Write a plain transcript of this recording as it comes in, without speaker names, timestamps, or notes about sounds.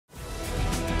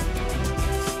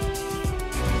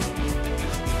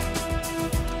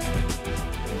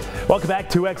Welcome back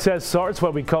to XSR. It's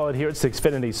what we call it here. It's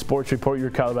Xfinity Sports Report, your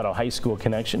Colorado High School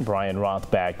connection. Brian Roth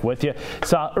back with you.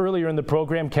 Saw earlier in the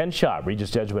program Ken Shaw,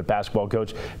 Regis Jesuit basketball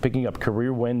coach, picking up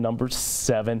career win number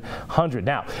 700.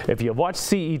 Now, if you've watched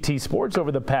CET Sports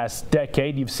over the past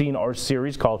decade, you've seen our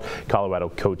series called Colorado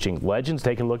Coaching Legends,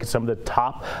 taking a look at some of the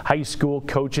top high school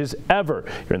coaches ever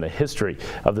here in the history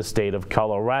of the state of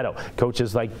Colorado.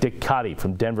 Coaches like Dick Cotty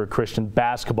from Denver Christian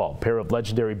Basketball, a pair of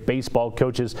legendary baseball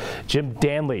coaches, Jim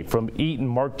Danley from Eaton,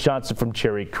 Mark Johnson from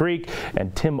Cherry Creek,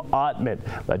 and Tim Ottman,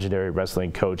 legendary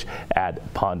wrestling coach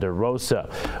at Ponderosa.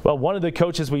 Well, one of the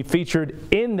coaches we featured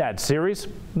in that series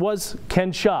was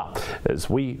Ken Shaw, as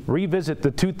we revisit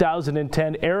the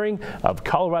 2010 airing of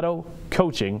Colorado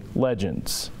Coaching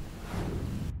Legends.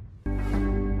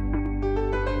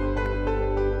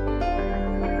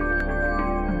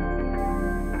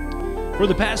 For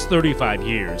the past 35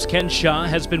 years, Ken Shaw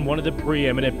has been one of the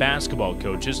preeminent basketball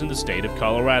coaches in the state of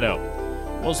Colorado.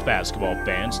 Most basketball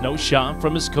fans know Shaw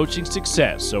from his coaching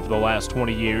success over the last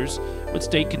 20 years with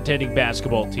state contending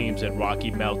basketball teams at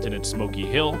Rocky Mountain and Smoky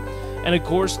Hill, and of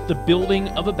course the building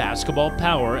of a basketball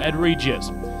power at Regis.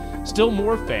 Still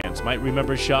more fans might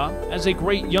remember Shaw as a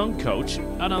great young coach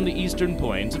out on the eastern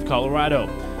plains of Colorado,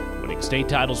 winning state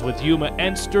titles with Yuma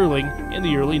and Sterling in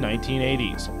the early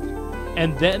 1980s.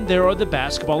 And then there are the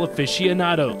basketball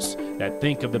aficionados that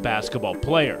think of the basketball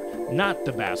player, not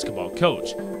the basketball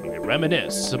coach, when they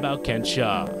reminisce about Ken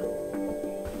Shaw.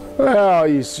 Well,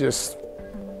 he's just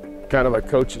kind of a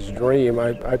coach's dream.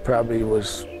 I probably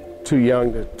was too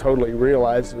young to totally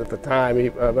realize it at the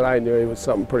time, but I knew he was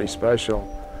something pretty special.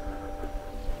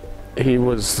 He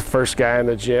was the first guy in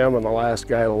the gym and the last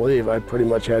guy to leave. I pretty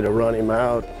much had to run him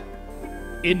out.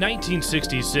 In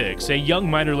 1966, a young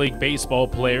minor league baseball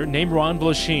player named Ron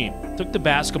Vlasheen took the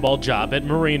basketball job at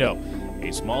Marino,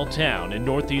 a small town in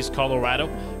northeast Colorado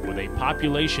with a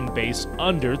population base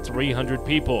under 300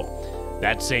 people.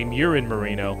 That same year in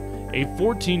Marino, a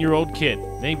 14-year-old kid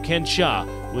named Ken Shaw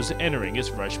was entering his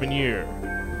freshman year.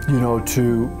 You know,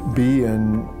 to be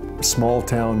in small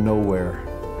town nowhere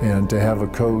and to have a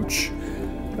coach,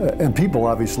 and people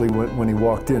obviously, when he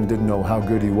walked in, didn't know how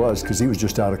good he was because he was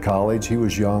just out of college. He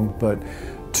was young, but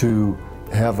to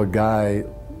have a guy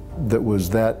that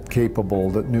was that capable,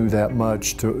 that knew that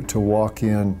much, to walk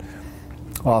in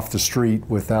off the street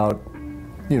without,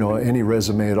 you know, any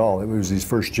resume at all. It was his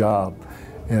first job,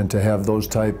 and to have those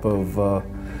type of,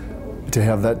 to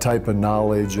have that type of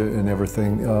knowledge and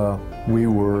everything, we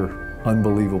were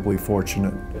unbelievably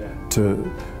fortunate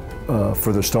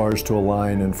for the stars to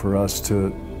align and for us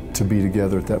to be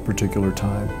together at that particular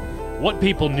time. What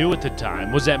people knew at the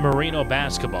time was that Marino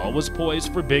basketball was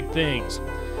poised for big things.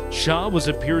 Shaw was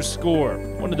a pure scorer,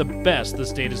 one of the best the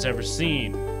state has ever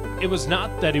seen. It was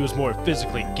not that he was more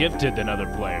physically gifted than other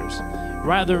players.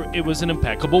 Rather, it was an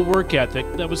impeccable work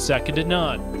ethic that was second to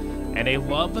none, and a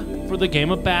love for the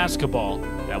game of basketball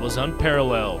that was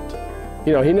unparalleled.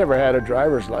 You know, he never had a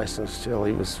driver's license till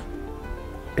he was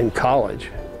in college.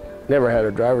 Never had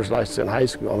a driver's license in high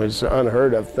school. I mean, it's an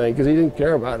unheard of thing because he didn't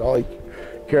care about it. All he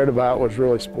cared about was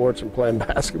really sports and playing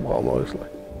basketball mostly.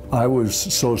 I was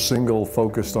so single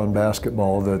focused on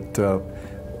basketball that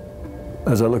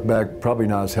as I look back, probably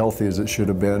not as healthy as it should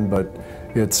have been, but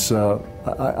it's,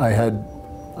 I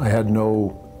had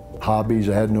no hobbies,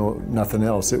 I had nothing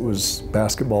else. It was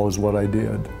basketball is what I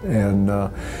did. And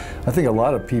I think a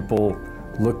lot of people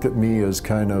looked at me as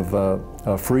kind of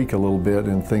a freak a little bit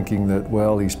and thinking that,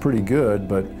 well, he's pretty good,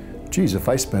 but geez, if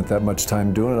I spent that much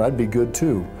time doing it, I'd be good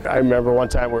too. I remember one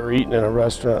time we were eating in a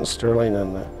restaurant in Sterling,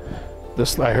 and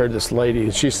I heard this lady,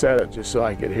 and she said it just so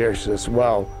I could hear. She says,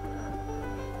 well,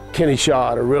 Kenny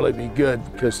Shaw ought to really be good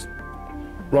because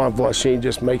Ron Vlasheen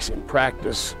just makes him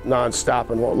practice nonstop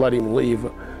and won't let him leave.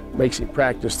 Makes him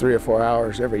practice 3 or 4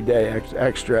 hours every day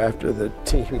extra after the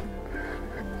team.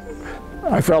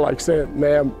 I felt like saying,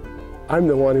 ma'am, I'm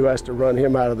the one who has to run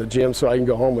him out of the gym so I can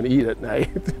go home and eat at night.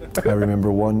 I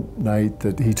remember one night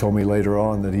that he told me later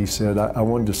on that he said, I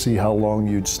wanted to see how long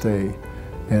you'd stay.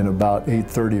 And about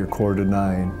 8:30 or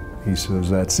 8:45, he says,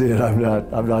 that's it,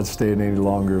 I'm not staying any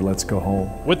longer, let's go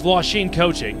home. With Vlasheen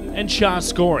coaching and Shaw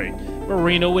scoring,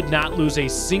 Marino would not lose a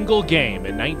single game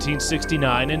in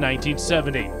 1969 and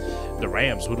 1970. The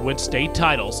Rams would win state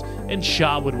titles and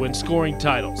Shaw would win scoring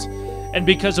titles. And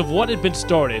because of what had been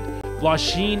started,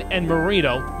 Vlasheen and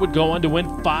Marino would go on to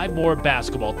win 5 more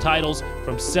basketball titles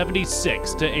from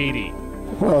 76 to 80.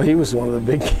 Well, he was one of the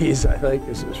big keys, I think,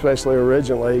 especially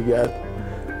originally. He got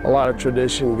a lot of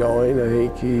tradition going. I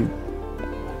think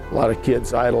a lot of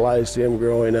kids idolized him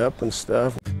growing up and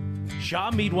stuff.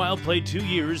 Shaw, meanwhile, played 2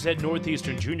 years at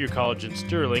Northeastern Junior College in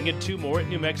Sterling and 2 more at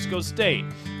New Mexico State,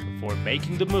 before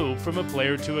making the move from a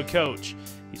player to a coach.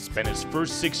 He spent his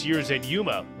first 6 years at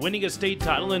Yuma, winning a state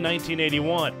title in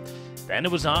 1981. Then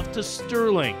it was off to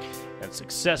Sterling, and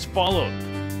success followed,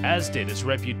 as did his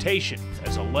reputation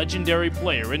as a legendary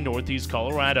player in Northeast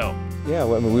Colorado. Yeah,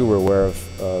 well, I mean, we were aware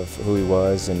of who he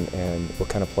was and what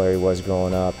kind of player he was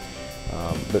growing up.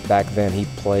 But back then he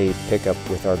played pickup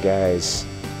with our guys,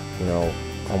 you know,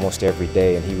 almost every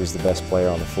day, and he was the best player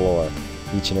on the floor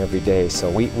each and every day. So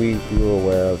we were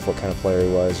aware of what kind of player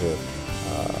he was, or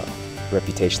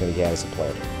reputation that he had as a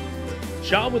player.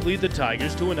 Shaw would lead the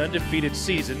Tigers to an undefeated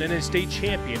season and a state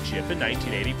championship in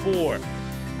 1984.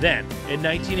 Then, in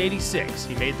 1986,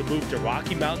 he made the move to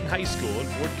Rocky Mountain High School in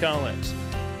Fort Collins.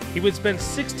 He would spend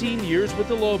 16 years with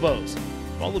the Lobos,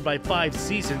 followed by 5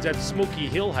 seasons at Smoky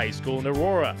Hill High School in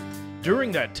Aurora.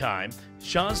 During that time,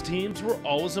 Shaw's teams were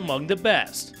always among the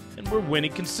best and were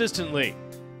winning consistently.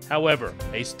 However,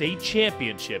 a state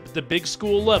championship at the big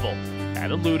school level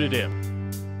had eluded him.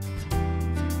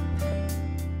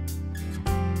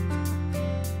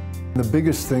 The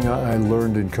biggest thing I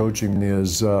learned in coaching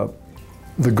is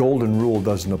the golden rule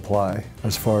doesn't apply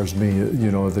as far as me,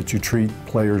 you know, that you treat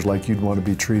players like you'd want to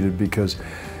be treated, because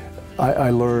I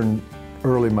learned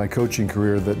early in my coaching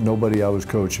career that nobody I was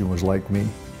coaching was like me.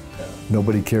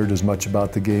 Nobody cared as much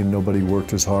about the game, nobody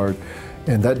worked as hard.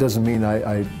 And that doesn't mean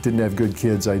I didn't have good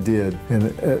kids, I did. And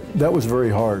that was very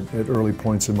hard at early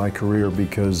points in my career,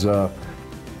 because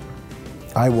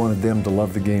I wanted them to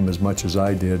love the game as much as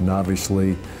I did, and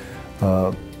obviously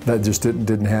that just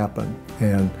didn't happen.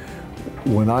 And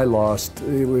when I lost,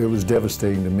 it was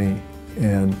devastating to me.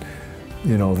 And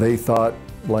you know, they thought,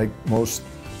 like most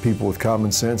people with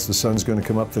common sense, the sun's going to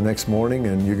come up the next morning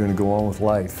and you're going to go on with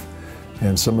life.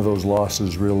 And some of those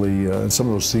losses really, some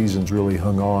of those seasons really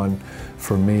hung on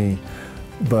for me.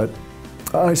 But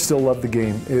I still love the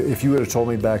game. If you would have told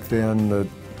me back then that,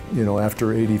 you know,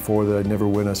 after '84 that I'd never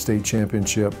win a state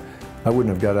championship, I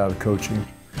wouldn't have got out of coaching.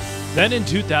 Then in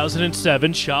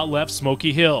 2007, Shaw left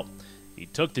Smoky Hill. He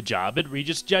took the job at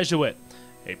Regis Jesuit,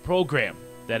 a program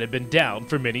that had been down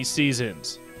for many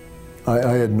seasons.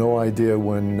 I had no idea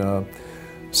when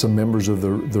some members of the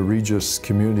Regis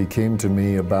community came to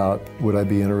me about would I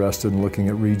be interested in looking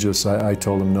at Regis. I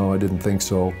told them no, I didn't think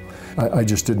so. I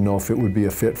just didn't know if it would be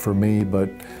a fit for me, but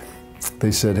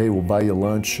they said, hey, we'll buy you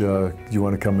lunch. Do you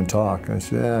want to come and talk? I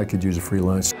said, yeah, I could use a free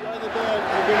lunch. We're going to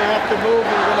have to move,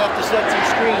 and we're going to have to set some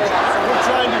screens. We're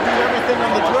trying to do everything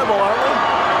on the dribble, aren't we?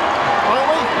 Aren't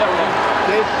we?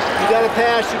 Okay. You got to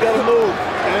pass, you got to move.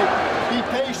 Okay? Be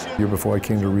patient. The year before I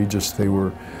came to Regis, they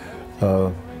were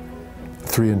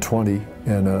 3-20,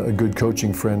 and a good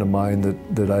coaching friend of mine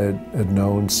that I had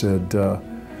known said,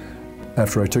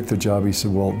 after I took the job, he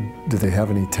said, well, do they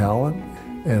have any talent?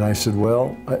 And I said,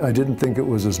 well, I didn't think it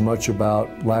was as much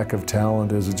about lack of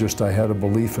talent as just I had a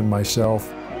belief in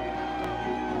myself.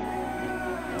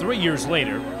 3 years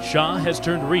later, Shaw has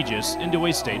turned Regis into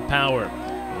a state power,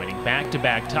 winning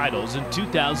back-to-back titles in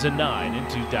 2009 and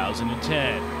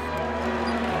 2010.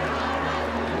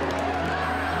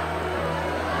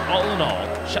 All in all,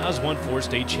 Shaw's won 4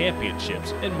 state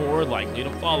championships and more are likely to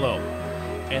follow.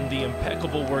 And the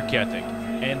impeccable work ethic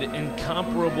and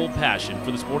incomparable passion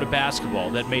for the sport of basketball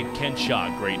that made Ken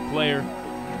Shaw a great player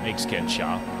makes Ken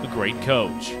Shaw a great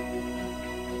coach.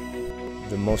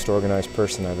 The most organized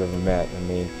person I've ever met. I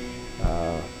mean,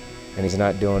 and he's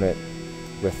not doing it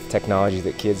with technology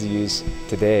that kids use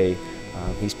today.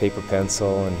 He's paper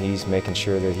pencil, and he's making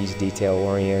sure that he's detail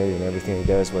oriented in everything he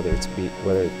does, whether it's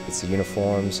the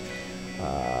uniforms,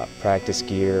 practice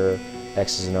gear,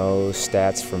 X's and O's,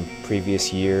 stats from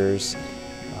previous years.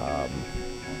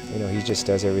 You know, he just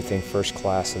does everything first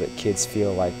class so that kids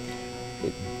feel like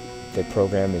the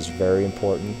program is very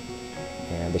important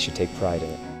and they should take pride in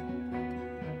it.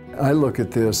 I look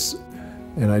at this,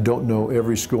 and I don't know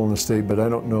every school in the state, but I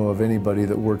don't know of anybody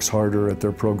that works harder at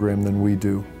their program than we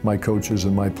do, my coaches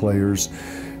and my players.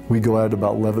 We go out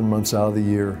about 11 months out of the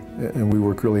year, and we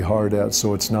work really hard at,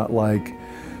 so it's not like,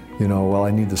 you know, well,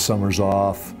 I need the summers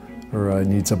off, or I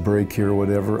need a break here or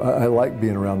whatever. I like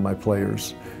being around my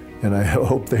players, and I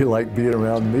hope they like being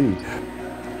around me.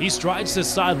 He strides the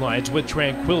sidelines with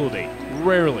tranquility,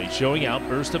 rarely showing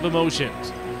outbursts of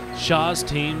emotions. Shaw's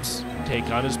teams take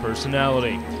on his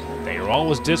personality. They are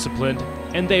always disciplined,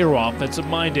 and they are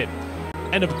offensive-minded.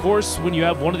 And of course, when you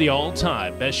have one of the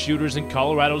all-time best shooters in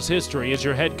Colorado's history as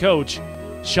your head coach,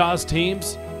 Shaw's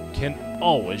teams can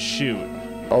always shoot.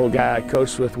 Old guy I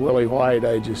coached with, Willie White,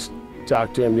 I just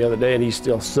talked to him the other day, and he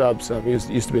still subs some. He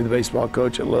used to be the baseball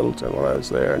coach at Littleton when I was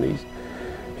there, and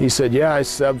he said, yeah, I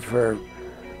subbed for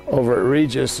over at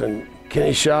Regis, and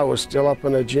Kenny Shaw was still up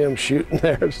in the gym shooting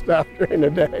there and stuff during the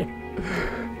day.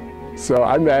 So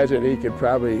I imagine he could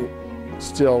probably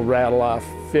still rattle off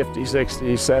 50,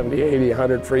 60, 70, 80,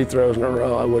 100 free throws in a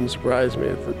row. It wouldn't surprise me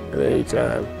at any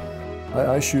time.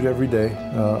 I shoot every day.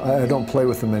 I don't play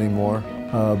with them anymore,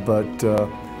 but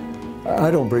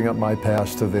I don't bring up my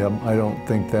past to them. I don't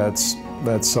think that's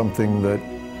something that,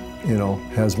 you know,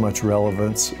 has much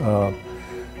relevance.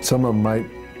 Some of them might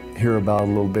hear about a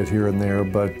little bit here and there,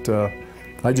 but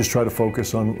I just try to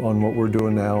focus on what we're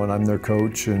doing now, and I'm their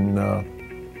coach, and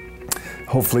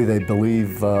hopefully they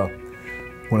believe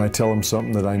when I tell them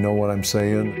something that I know what I'm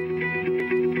saying.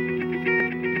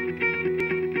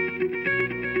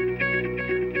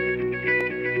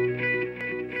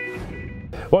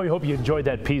 Well, we hope you enjoyed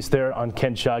that piece there on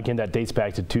Ken Shaw. Again, that dates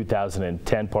back to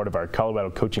 2010, part of our Colorado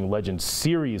Coaching Legends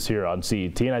series here on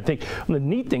CET. And I think one of the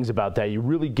neat things about that, you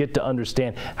really get to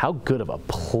understand how good of a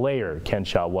player Ken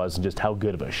Shaw was and just how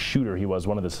good of a shooter he was,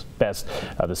 one of the best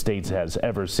the state has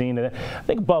ever seen. And I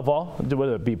think above all,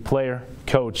 whether it be player,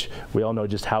 coach, we all know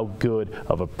just how good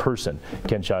of a person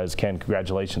Ken Shaw is. Ken,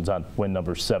 congratulations on win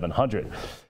number 700.